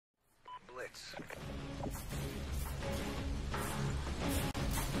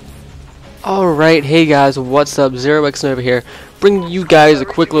Alright, hey guys, what's up? ZeroX over here, bringing you guys a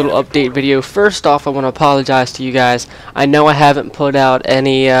quick little update video. First off, I want to apologize to you guys. I know I haven't put out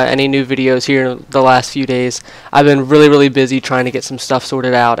any new videos here in the last few days. I've been really busy trying to get some stuff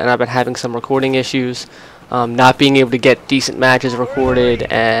sorted out, and I've been having some recording issues, not being able to get decent matches recorded,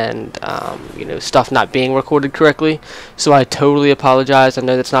 and you know, stuff not being recorded correctly. So I totally apologize. I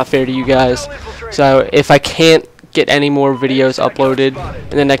know that's not fair to you guys. So if I can't get any more videos uploaded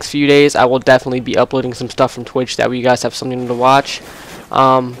in the next few days, I will definitely be uploading some stuff from Twitch, that way you guys have something to watch.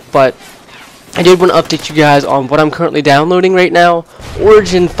 But I did want to update you guys on what I'm currently downloading right now.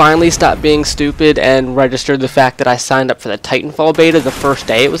 Origin finally stopped being stupid and registered the fact that I signed up for the Titanfall beta the first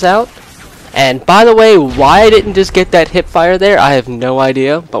day it was out. And by the way, why I didn't just get that hip fire there, I have no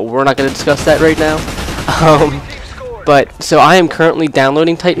idea, but we're not going to discuss that right now. But so I am currently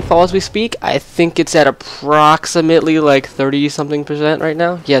downloading Titanfall as we speak. I think it's at approximately like 30-something% right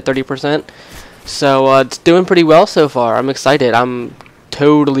now. Yeah, 30%. So it's doing pretty well so far. I'm excited. I'm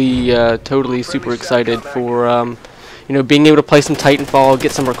totally super excited for you know, being able to play some Titanfall,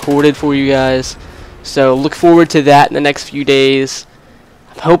 get some recorded for you guys. So look forward to that in the next few days.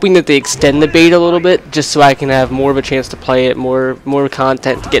 I'm hoping that they extend the beta a little bit, just so I can have more of a chance to play it, more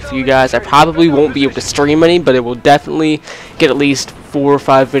content to get for you guys. I probably won't be able to stream any, but it will definitely get at least 4 or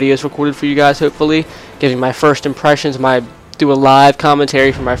 5 videos recorded for you guys, hopefully. Giving my first impressions, do a live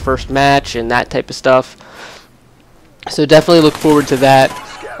commentary for my first match, and that type of stuff. So definitely look forward to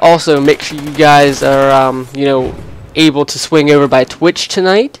that. Also, make sure you guys are, you know, able to swing over by Twitch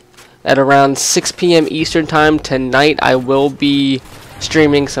tonight at around 6 p.m. Eastern Time tonight. I will be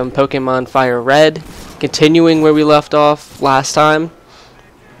streaming some Pokemon Fire Red, continuing where we left off last time.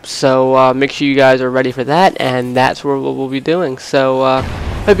 So make sure you guys are ready for that, and that's what we'll be doing. So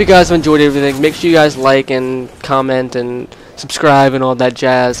hope you guys have enjoyed everything. Make sure you guys like and comment and subscribe and all that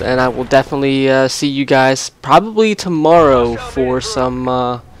jazz, and I will definitely see you guys probably tomorrow for some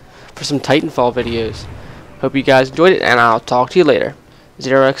Titanfall videos. Hope you guys enjoyed it, and I'll talk to you later.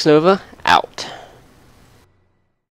 ZeroX Nova out.